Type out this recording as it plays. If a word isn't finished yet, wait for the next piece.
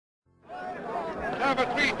have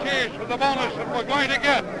a 3 cheers for the bonus that we're going to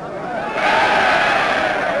get.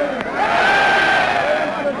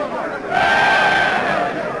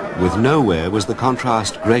 With nowhere was the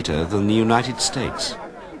contrast greater than the United States.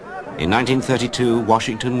 In 1932,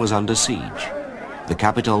 Washington was under siege. The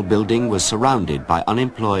Capitol building was surrounded by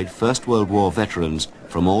unemployed First World War veterans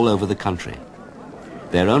from all over the country.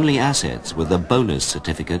 Their only assets were the bonus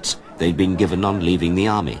certificates they'd been given on leaving the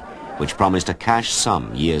army, which promised a cash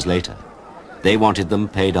sum years later. They wanted them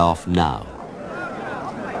paid off now.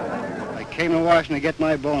 I came to Washington to get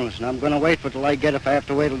my bonus, and I'm going to wait for it till I get it if I have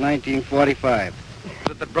to wait till 1945.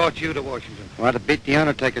 What that brought you to Washington? Well, to beat the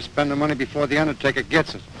Undertaker, spend the money before the Undertaker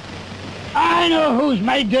gets it. I know who's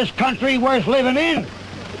made this country worth living in.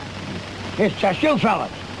 It's just you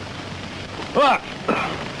fellas. Look,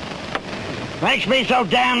 makes me so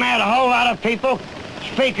damn mad a whole lot of people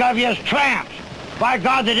speak of you as tramps. By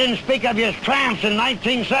God, they didn't speak of you as tramps in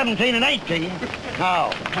 1917 and 18.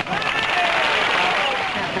 No.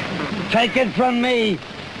 Take it from me,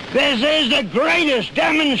 this is the greatest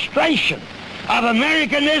demonstration of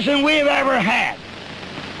Americanism we've ever had.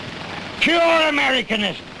 Pure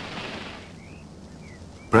Americanism.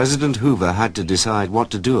 President Hoover had to decide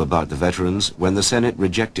what to do about the veterans when the Senate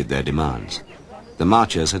rejected their demands. The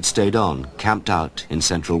marchers had stayed on, camped out in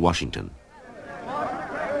central Washington.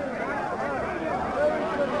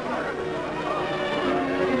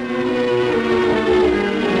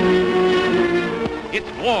 It's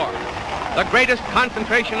war, the greatest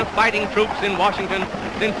concentration of fighting troops in Washington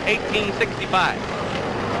since 1865.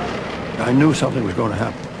 I knew something was going to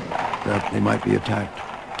happen, that they might be attacked.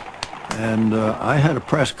 And I had a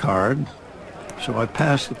press card, so I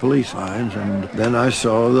passed the police lines, and then I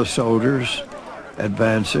saw the soldiers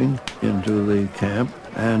advancing into the camp.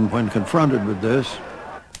 And when confronted with this,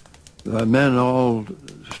 the men all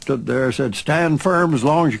stood there and said, "Stand firm as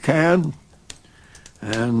long as you can."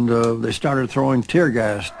 And they started throwing tear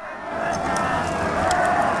gas.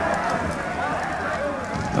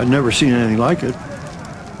 I'd never seen anything like it.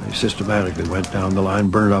 They systematically went down the line,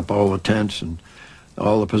 burned up all the tents and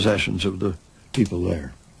all the possessions of the people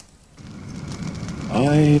there.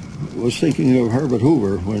 I was thinking of Herbert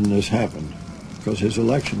Hoover when this happened, because his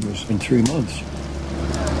election was in 3 months.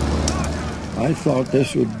 I thought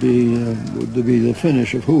this would be the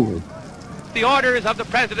finish of Hoover. The orders of the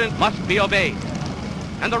president must be obeyed,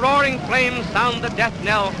 and the roaring flames sound the death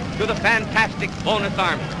knell to the fantastic bonus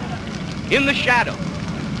army. In the shadow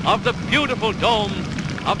of the beautiful dome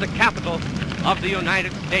of the Capitol of the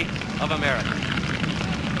United States of America.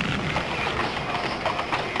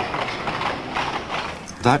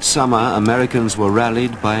 That summer, Americans were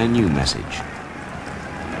rallied by a new message.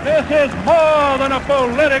 This is more than a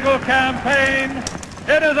political campaign.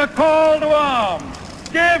 It is a call to arms.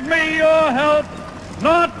 Give me your help,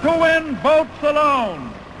 not to win votes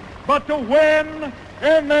alone, but to win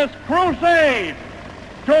in this crusade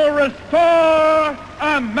to restore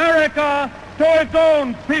America to its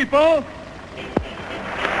own people.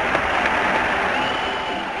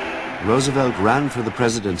 Roosevelt ran for the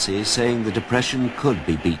presidency, saying the Depression could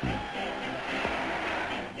be beaten.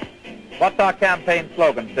 What's our campaign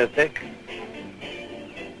slogan, Sissy?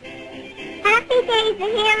 Happy days are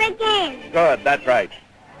here again. Good, that's right.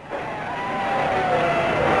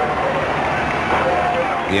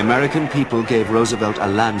 The American people gave Roosevelt a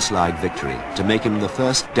landslide victory to make him the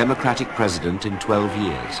first Democratic president in 12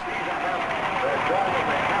 years.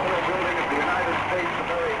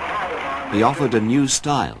 He offered a new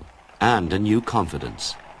style and a new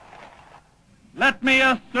confidence. Let me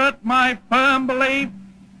assert my firm belief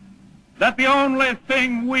that the only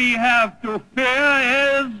thing we have to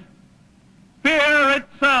fear is fear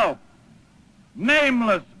itself.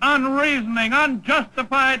 Nameless, unreasoning,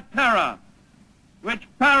 unjustified terror, which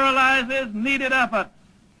paralyzes needed efforts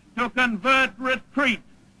to convert retreat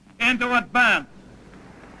into advance.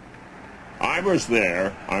 I was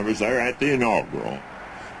there at the inaugural.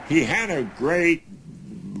 He had a great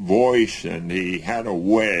voice and he had a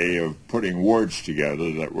way of putting words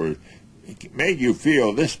together that made you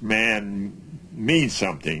feel this man means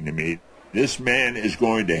something to me. This man is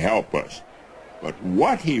going to help us. But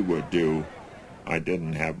what he would do, I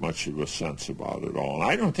didn't have much of a sense about it all.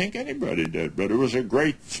 I don't think anybody did, but it was a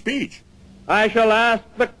great speech. I shall ask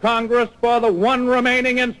the Congress for the one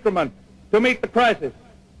remaining instrument to meet the crisis.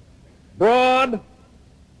 Broad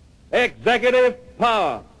executive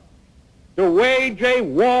power to wage a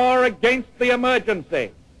war against the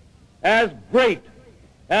emergency as great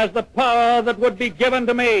as the power that would be given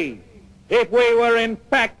to me if we were in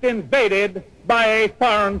fact invaded by a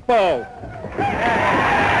foreign foe.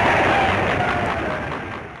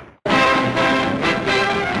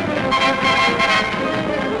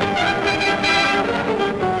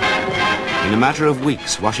 matter of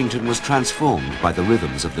weeks, Washington was transformed by the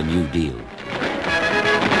rhythms of the New Deal.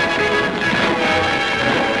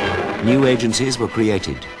 New agencies were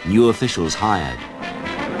created, new officials hired.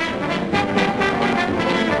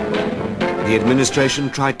 The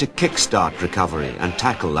administration tried to kickstart recovery and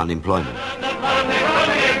tackle unemployment.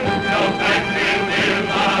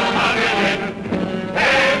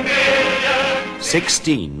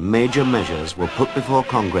 16 major measures were put before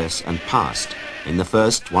Congress and passed in the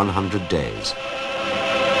first 100 days.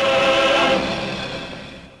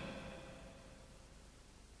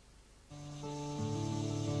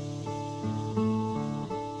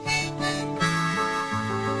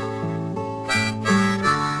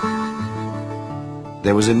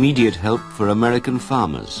 There was immediate help for American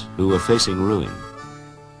farmers who were facing ruin.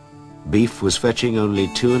 Beef was fetching only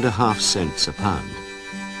 2.5 cents a pound.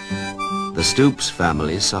 The Stoops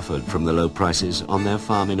family suffered from the low prices on their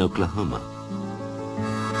farm in Oklahoma.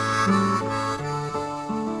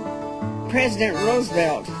 President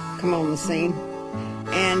Roosevelt come on the scene,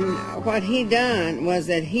 and what he done was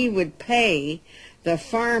that he would pay the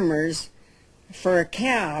farmers for a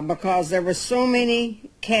cow because there were so many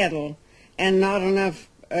cattle and not enough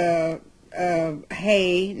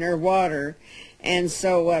hay nor water, and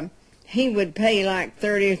so he would pay like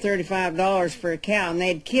 $30 or $35 for a cow, and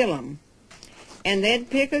they'd kill them. And they'd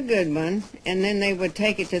pick a good one, and then they would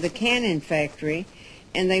take it to the canning factory,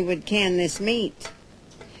 and they would can this meat.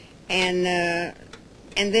 And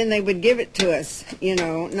then they would give it to us, you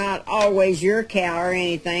know, not always your cow or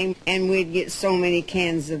anything, and we'd get so many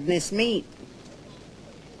cans of this meat.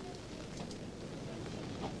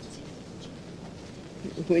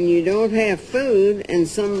 When you don't have food and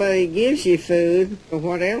somebody gives you food,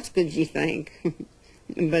 what else could you think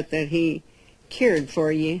but that he cared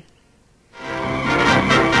for you?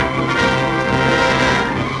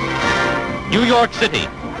 New York City,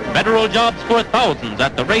 federal jobs for thousands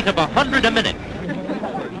at the rate of 100 a minute.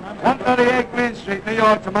 138 Green Street, New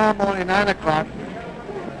York, tomorrow morning, 9 o'clock.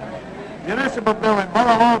 Municipal Building,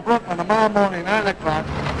 Borough Hall, Brooklyn, tomorrow morning, 9 o'clock.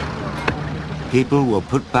 People were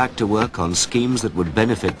put back to work on schemes that would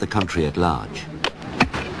benefit the country at large.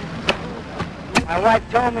 My wife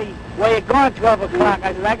told me, where you going, 12 o'clock?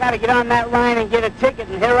 I said, I got to get on that line and get a ticket,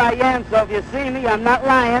 and here I am, so if you see me, I'm not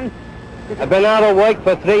lying. I've been out of work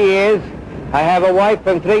for 3 years. I have a wife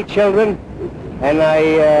and 3 children, and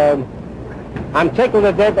I'm tickled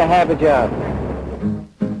to death to have a job.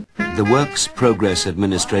 The Works Progress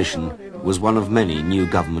Administration was one of many new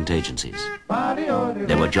government agencies.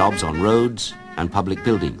 There were jobs on roads and public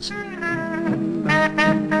buildings.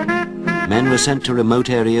 Men were sent to remote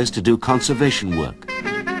areas to do conservation work.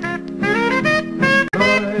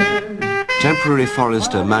 Temporary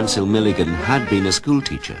forester Mansell Milligan had been a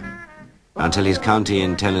schoolteacher until his county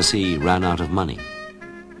in Tennessee ran out of money.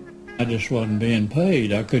 I just wasn't being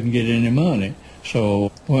paid. I couldn't get any money.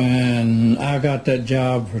 So when I got that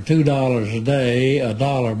job for $2 a day, a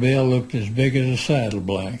dollar bill looked as big as a saddle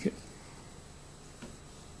blanket.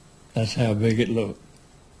 That's how big it looked.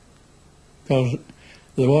 Because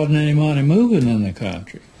there wasn't any money moving in the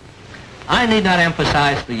country. I need not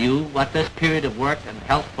emphasize for you what this period of work and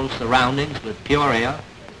healthful surroundings with pure air,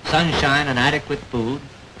 sunshine, and adequate food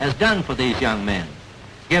has done for these young men,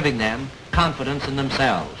 giving them confidence in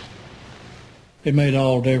themselves. It made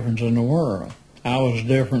all the difference in the world. I was a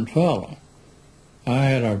different fellow. I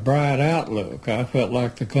had a bright outlook. I felt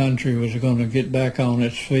like the country was going to get back on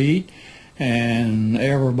its feet and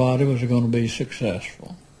everybody was going to be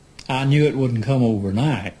successful. I knew it wouldn't come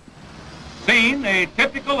overnight. Scene, a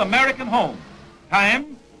typical American home.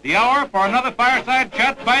 Time, the hour for another fireside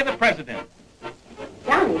chat by the President.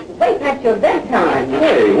 Johnny, wait till your bedtime.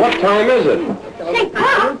 Hey, what time is it? Say,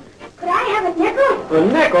 Pop, could I have a nickel? A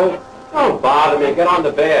nickel? Don't bother me. Get on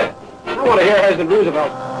the bed. I want to hear President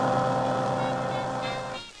Roosevelt.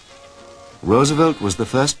 Roosevelt was the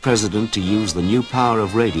first president to use the new power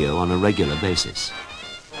of radio on a regular basis.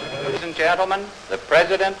 Ladies and gentlemen, the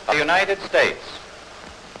President of the United States.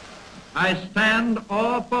 I stand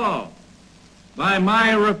or fall by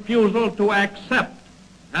my refusal to accept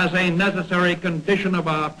as a necessary condition of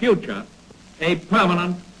our future a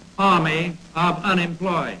permanent army of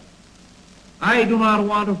unemployed. I do not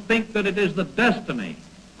want to think that it is the destiny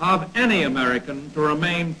of any American to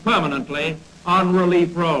remain permanently on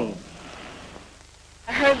relief roll.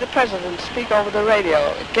 I heard the President speak over the radio.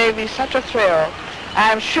 It gave me such a thrill.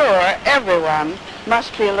 I am sure everyone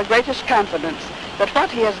must feel the greatest confidence that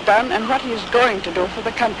what he has done and what he is going to do for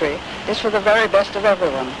the country is for the very best of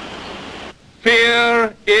everyone.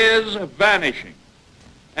 Fear is vanishing,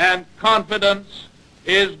 and confidence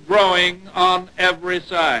is growing on every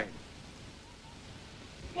side.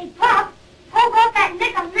 Say, Pop, won't go that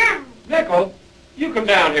nickel now. Nickel? You come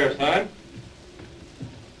down here, son.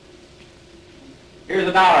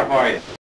 Here's $1 for you.